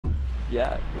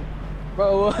Yeah.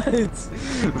 Bro, what?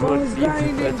 Bro, it's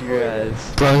grinding. Touch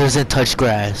grass. Bro doesn't touch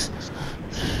grass.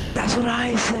 That's what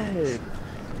I said.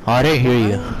 Oh, I didn't hear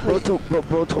you.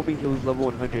 Bro told me he was level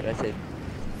 100. I said,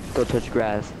 don't touch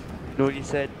grass. You know what he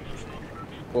said?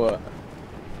 What?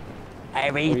 I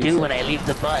already do when I leave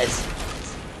the bus.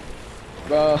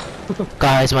 Bro.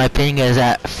 Guys, my ping is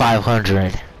at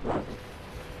 500.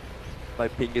 My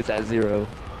ping is at 0.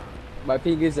 My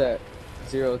ping is at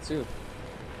 0 too.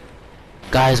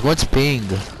 Guys, what's ping?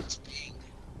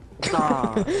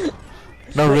 Nah.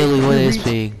 No, really, what is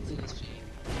ping?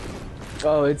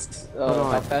 Oh, it's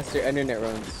how fast your internet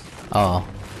runs. Oh.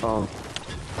 Oh,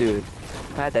 dude.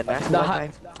 If I had that massive The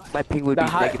Wi-Fi, my ping would be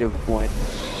 -1.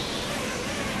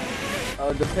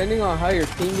 Depending on how your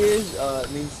ping is,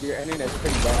 it means your internet's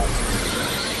pretty bad.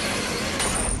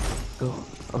 Go.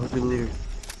 I'll be later.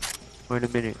 Or in a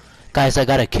minute. Guys, I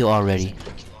got a kill already.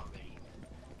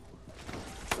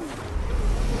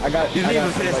 You didn't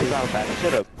even finish the battle pass.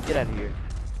 Shut up. Get out of here.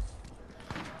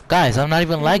 Guys, I'm not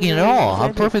even lagging at all.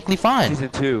 I'm perfectly fine. Season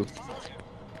 2.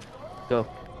 Go.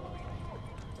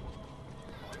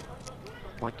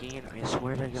 Joaquin, I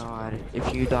swear to God,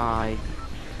 if you die,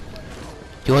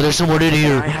 Yo, there's someone in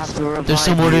here. I have to revive There's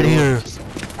someone in you. here.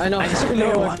 I know. I I swear,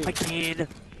 know. Joaquin.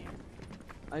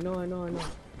 I know. I'm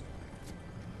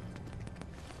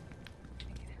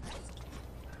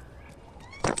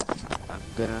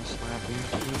gonna slap your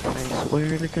teeth, I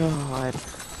swear to God.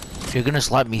 You're gonna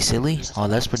slap me, silly? Oh,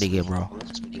 that's pretty good, bro.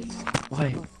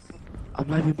 Why? I'm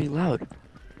not even being loud.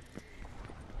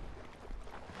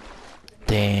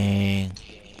 Dang.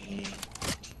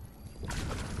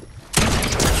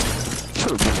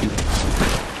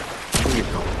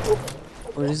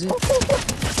 What is it?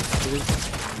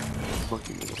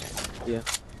 Monkey. Yeah.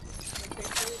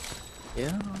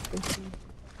 Yeah.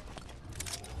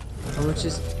 How much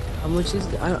is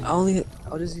that?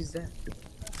 I'll just use that.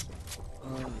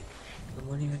 The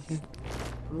money right here.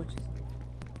 How much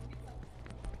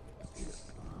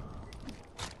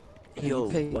is Yo,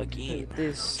 pay Joaquin.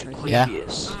 this? Yeah.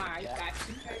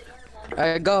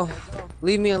 Alright, go.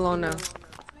 Leave me alone now.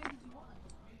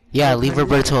 Yeah, leave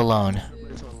Roberto alone.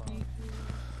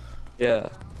 Yeah.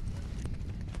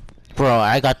 Bro,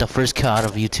 I got the first kill out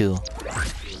of you two.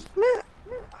 Man,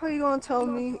 how you gonna tell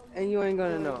me and you ain't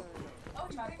gonna know?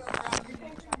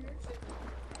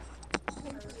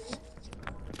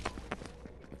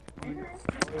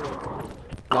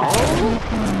 No,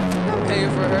 I'm paying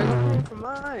for her. I'm paying for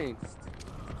mine.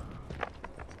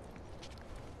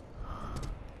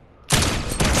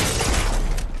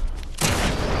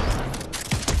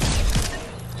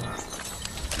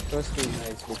 Trust me,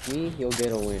 guys. With me, you'll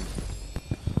get a win.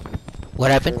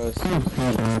 What happened? Trust me.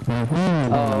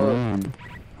 Oh,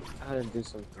 I had to do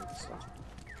something. So.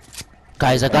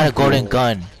 Guys, I got a golden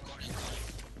gun.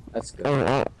 That's good.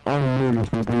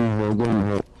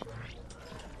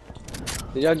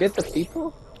 Did y'all get the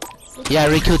people? Yeah, I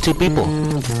re-killed 2 people.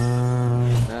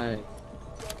 Nice.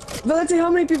 But let's see, how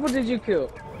many people did you kill?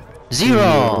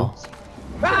 0.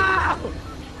 Ah!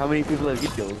 How many people have you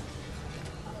killed?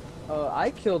 I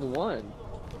killed 1,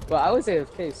 but I was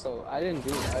AFK, so I didn't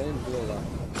do a lot.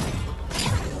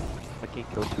 I can't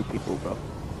kill 2 people, bro.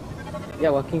 Yeah,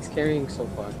 Joaquin's carrying so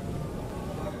far.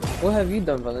 What have you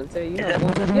done, Valente? You have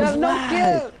no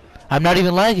kill. I'm not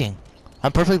even lagging.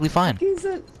 I'm perfectly fine.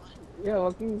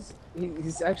 Joaquin's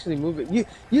he's actually moving.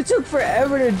 You took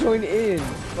forever to join in.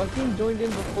 Joaquin joined in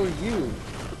before you.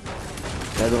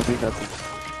 That don't mean nothing.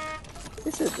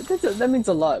 That means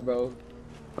a lot, bro.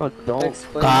 Oh, don't.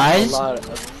 Explain Guys? a lot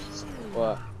of,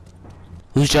 what?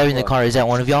 Who's driving the car? Is that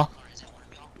one of y'all?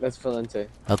 That's Valente.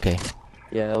 Okay.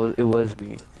 Yeah, it was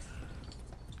me.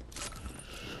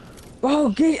 Bro,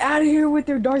 get out of here with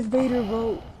your Darth Vader,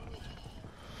 bro.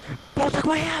 Bro, took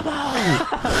my ammo!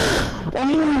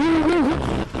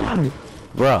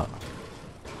 Bro.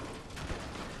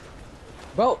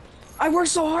 Bro, I worked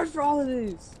so hard for all of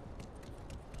this.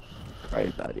 Right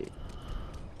about it.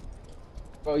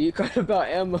 Bro, you cut about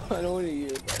ammo. I don't want to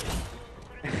use that.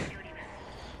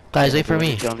 Guys, wait for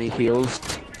me. Johnny heals.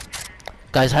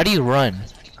 Guys, how do you run?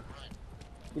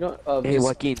 You don't. Hey,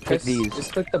 Joaquin, take these.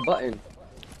 Just click the button.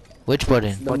 Which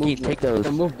button? The Joaquin, take those.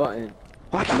 The move button.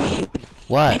 Joaquin!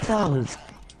 What? Take those!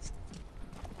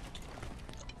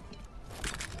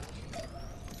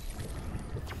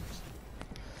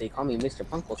 They call me Mr.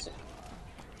 Punkelson.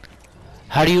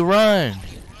 How do you run?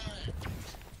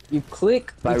 You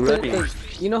click by running.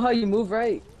 You know how you move,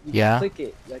 right? You Yeah. Click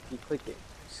it. Like you click it.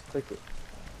 Just click it.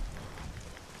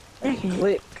 Click it.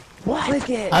 Click. What? Click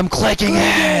it. I'm clicking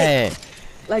it!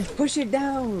 Like push it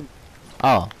down.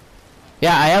 Oh.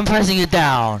 Yeah, I am pressing it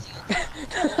down.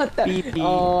 Beep, beep.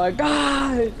 Oh my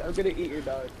gosh! I'm gonna eat your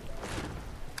dog.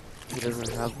 He doesn't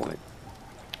have one.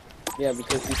 Yeah,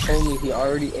 because he told me he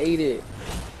already ate it.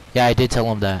 Yeah, I did tell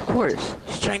him that. Of course.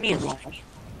 He's Chinese, man.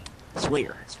 I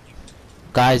swear.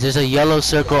 Guys, there's a yellow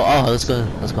circle. Oh, let's go.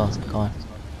 Let's go. Come on.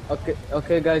 Okay,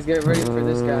 okay, guys, get ready for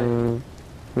this guy.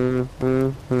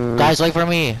 Guys, wait for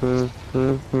me.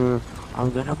 I'm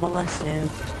gonna molest him.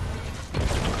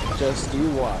 Just you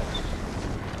watch.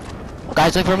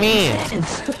 Guys, wait for me.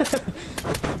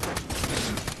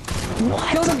 What?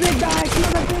 Kill the big guy! Kill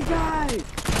the big guy!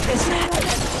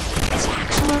 It's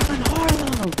Axel in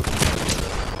Harlem.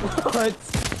 What?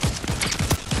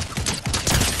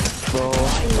 Bro, I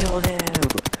killed him.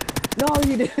 No,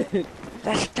 you didn't.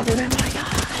 That should have been my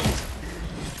guy.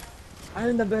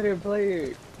 I'm the better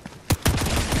player.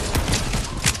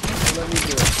 Let me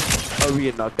do it. Are we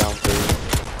a knockdown first?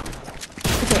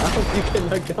 I hope you get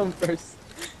knocked down first.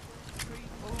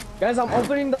 Guys, I'm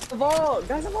opening the vault!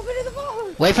 Guys, I'm opening the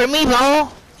vault! Wait for me, bro.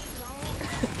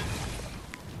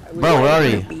 Bro, where are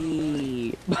you?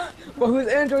 Me. But whose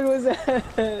Android was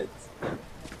that?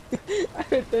 I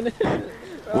didn't.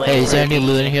 Hey, is there any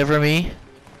loot in here for me?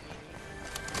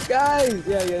 Guys!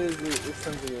 Yeah, there's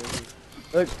something in here.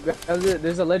 Look,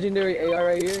 there's a legendary AR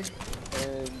right here,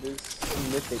 and there's some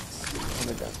mythics on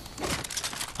the ground.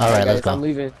 Alright, let's guys, I'm go.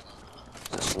 leaving.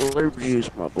 Slurp juice,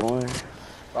 my boy.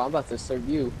 Bro, I'm about to serve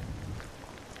you.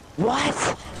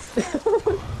 What?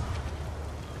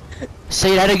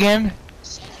 Say that again.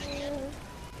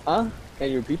 Huh? Can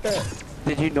you repeat that?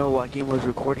 Did you know what game was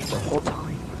recording the whole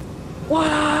time?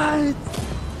 What?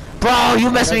 Bro, you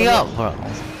messed me up, bro.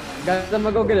 Guys, I'm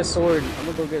gonna go get a sword. I'm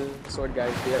gonna go get a sword,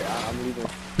 guys. Yeah, I'm leaving.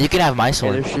 You can have my Yeah,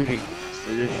 sword. they're shooting.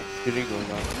 They're shooting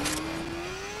going on.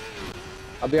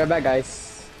 I'll be right back,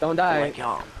 guys. Don't die. Like,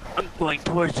 I'm going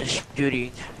towards the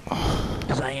shooting.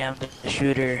 Because I am the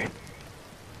shooter.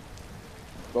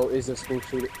 Bro is a school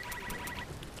shooter.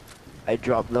 I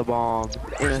dropped the bomb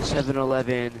in a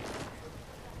 7-Eleven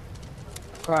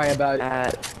Cry about it.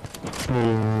 at...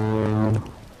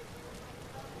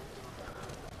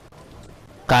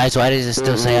 Guys, why does it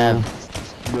still say I'm?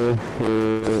 No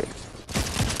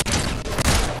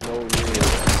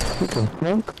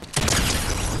real.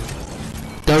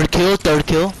 Third kill, third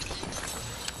kill.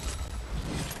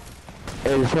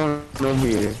 Hey, there's someone over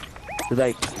here. There's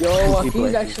like... Yo, two people,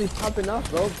 Joaquin's I actually popping up,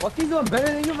 bro. Joaquin's doing better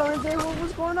than you, Valente.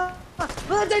 What's going on?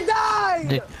 Valente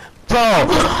died!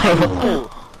 Bro!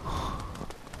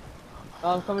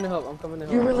 I'm coming to help. I'm coming to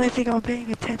help. You really think I'm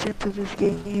paying attention to this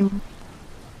game?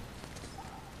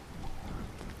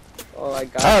 Oh, I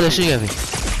got Oh, you. they're shooting at me.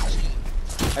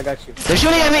 I got you. They're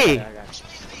shooting at me! I got you.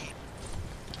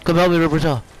 Come help me,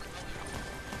 Roberto.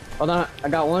 Hold on, I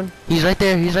got one. He's right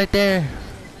there, he's right there.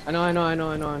 I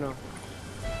know.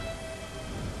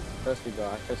 Trust me, bro.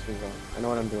 Trust me, bro. I know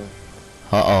what I'm doing.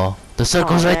 Uh-oh. The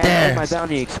circle's Aw, right man, there. My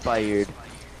bounty expired.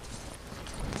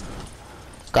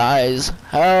 Guys,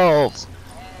 help.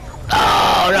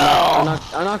 Oh, no.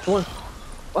 I knocked one.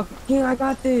 Fucking, I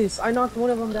got this. I knocked one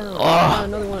of them down. I got Oh,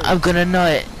 another one. I'm gonna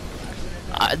nut.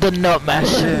 The nut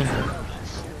master.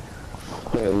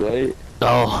 Wait, wait.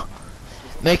 Oh.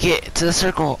 Make it to the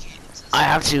circle. I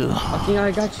have to. Fucking,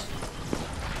 I got you.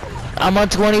 I'm on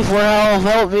 24 health.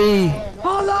 Help me.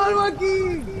 Hold on,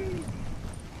 Joaquin.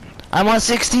 I'm on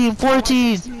 16,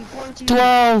 14,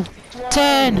 12,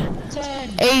 10,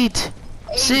 8,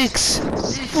 6,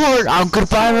 4. I'm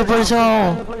goodbye,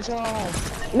 Roberto.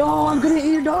 No, I'm gonna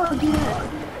eat your dog again.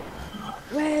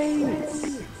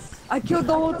 Wait. I killed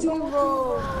the whole team,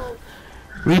 bro.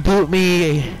 Reboot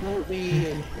me.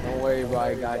 Don't worry, bro.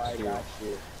 I got you.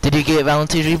 Did you get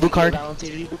Valentine's reboot card?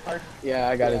 Yeah,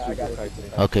 I got his reboot card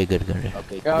today. Okay, good.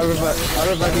 Yeah, I'll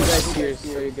revive you guys here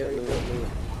so you get the loot.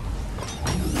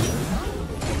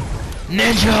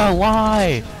 Ninja,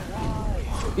 why?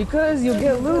 Because you'll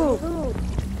get loot.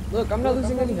 Look, I'm not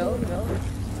losing any health.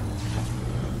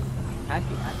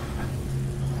 Happy.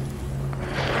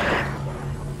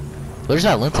 Where's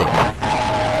that linting?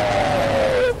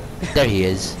 There he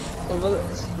is.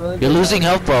 You're losing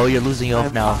health, bro. You're losing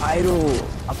health now. Idle.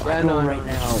 I'm Yeah, idle no, right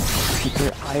now.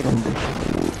 Super idle.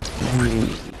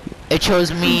 It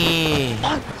chose me.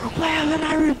 Why haven't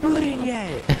I rebooted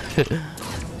yet?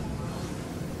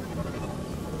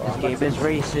 This game is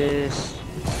racist.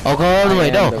 Oh, go all the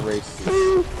way. No.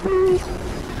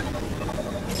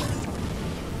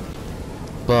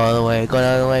 Go all the way. Go the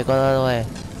other way. Go the other way.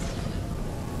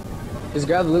 Just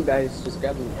grab the loot, guys. Just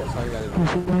grab the loot. That's all you gotta do.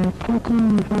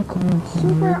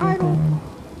 Super idle.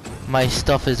 My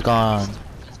stuff is gone.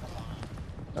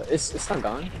 It's not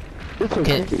gone. It's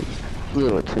okay.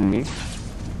 Leave it to me.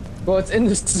 Well, it's in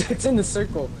the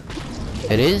circle.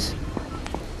 It is?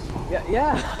 Yeah,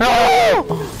 yeah. No!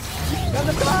 Got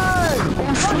the car!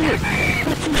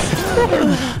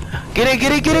 Get in,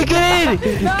 get in, get in, get in!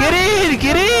 Get in,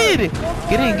 get in!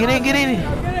 Get in, get in, get in!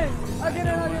 I'll get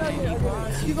it.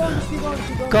 Keep going, keep going,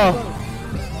 keep going. Go.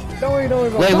 Don't worry, don't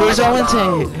worry. Wait, where's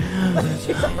Valente?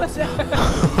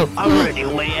 I'm already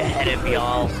way ahead of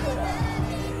y'all.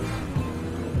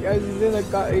 Guys, he's in the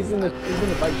car. He's in the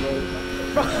bike,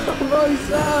 bro. Bro, he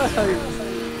sucks.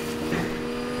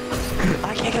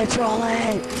 I can't control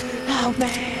it. Help me.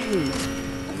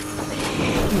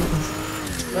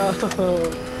 No.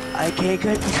 I can't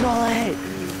control it.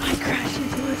 I crashed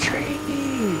into a tree.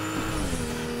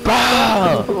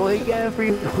 Bro! Going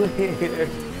everywhere.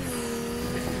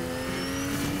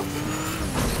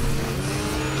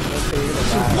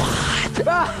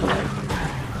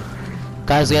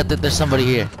 Guys, there's somebody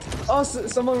here. Oh,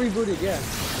 someone rebooted. Yeah,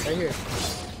 right here.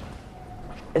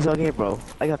 It's okay, bro.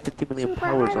 I got 50 million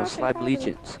powers on slime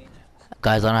legions.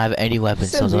 Guys, I don't have any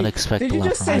weapons, so don't expect a Did you lot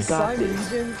just from say me. I got Slime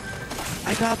this. Legion?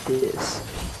 I got this.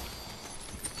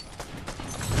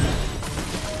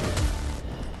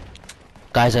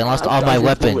 Guys, I lost I'm all my dodging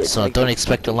weapons, bullets so like don't a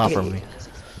expect a lot from me.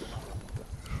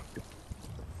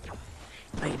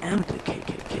 I am the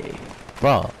KKK.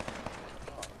 Bro,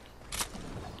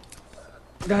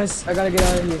 Guys, I gotta get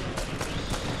out of here.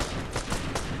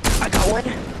 I got one.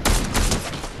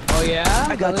 Oh yeah?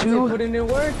 I got Let's two. Put in your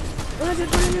work. Let's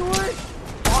put in your work.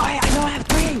 Oh, I know I have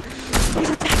 3. He's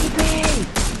attacking me.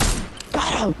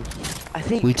 Got him. I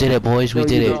think. we did it, boys, we No,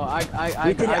 did you it. No, I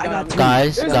We did it, I got him. two.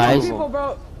 Guys, There's guys. no people,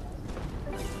 bro.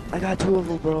 I got 2 of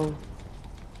them, bro.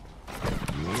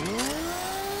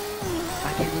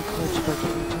 I can't be clutch, but I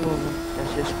give me 2 of them.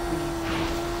 That's just free.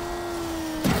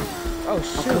 Oh I'm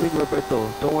shoot. coming, Roberto.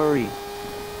 Don't worry.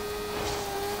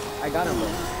 I got him, bro.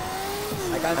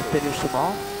 I got I you. finished them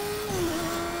all.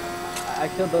 I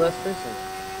killed the last person.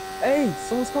 Hey,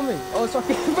 someone's coming. Oh, it's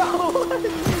fucking bro.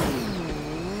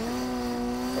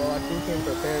 Bro, I think came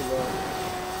prepared, bro.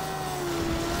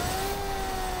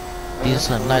 These are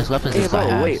some nice weapons Hey, this guy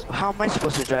bro, has. wait. How am I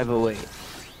supposed to drive away?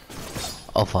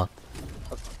 Oh fuck.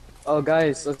 Oh,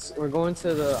 guys, we're going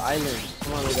to the island.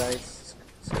 Come on, guys.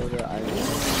 Let's go to the island.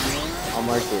 I'll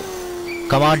mark it.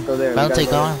 Come on, Go there, we Valente, gotta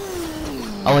go come on.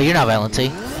 Oh wait, you're not Valente.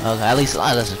 Okay, at least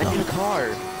let's just I need go. a car.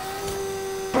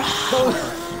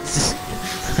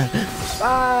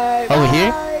 Bye. Over bye.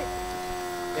 here?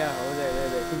 Yeah, over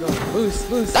there. Keep going. Boost,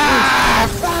 boost, Ah!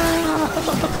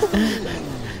 boost.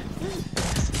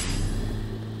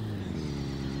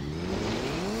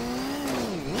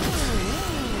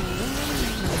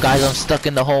 Guys, I'm stuck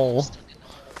in the hole.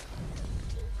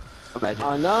 Imagine.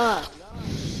 Oh, no.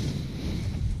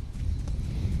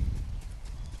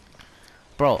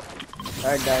 Bro,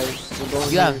 Alright, guys. We're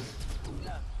going yeah. here.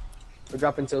 We're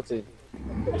dropping tilted.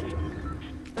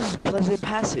 This is Pleasant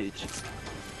Passage.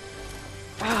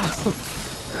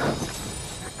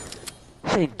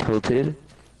 This ain't tilted.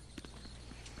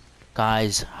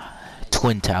 Guys,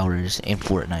 Twin Towers in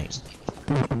Fortnite.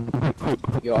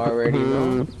 You already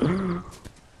know.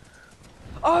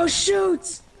 Oh,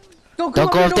 shoot! Don't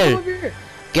Don't go up there. Come up here.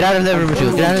 Get out of there,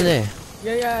 Rubbertooth. Get out of there.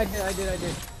 Yeah, I did.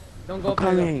 Don't go I'm up there.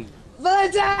 coming.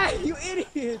 Valentine, you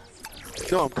idiot!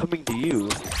 No, I'm coming to you.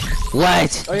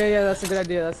 What? Oh yeah, that's a good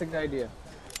idea.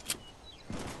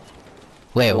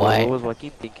 Wait, What why? was Joaquin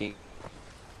thinking?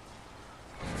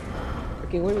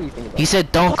 Okay, what were you thinking about? He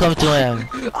said don't come to him.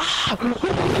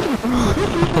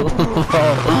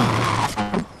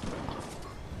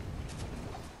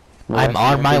 I'm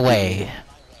on my way.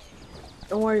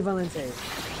 Don't worry, Valentine.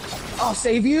 I'll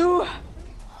save you.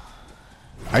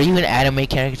 Are you an anime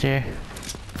character?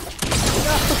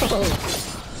 No.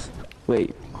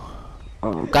 Wait.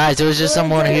 Guys, there was just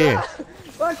someone here.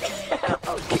 Fuck.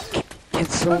 Can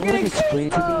someone getting explain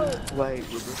to saved, me why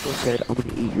Roberto said I'm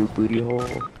gonna eat your booty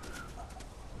hole?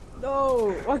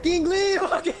 No, Joaquin, leave.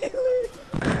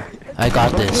 I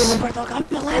got this. Roberto, God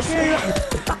bless you!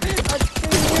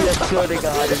 I swear to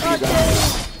God, if you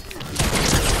die.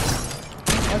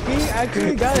 Joaquin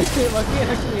actually got it. Joaquin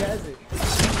actually has it.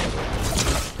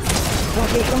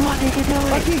 Okay, come on, you can do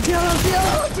it! Joaquin, kill him.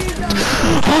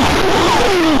 Joaquin,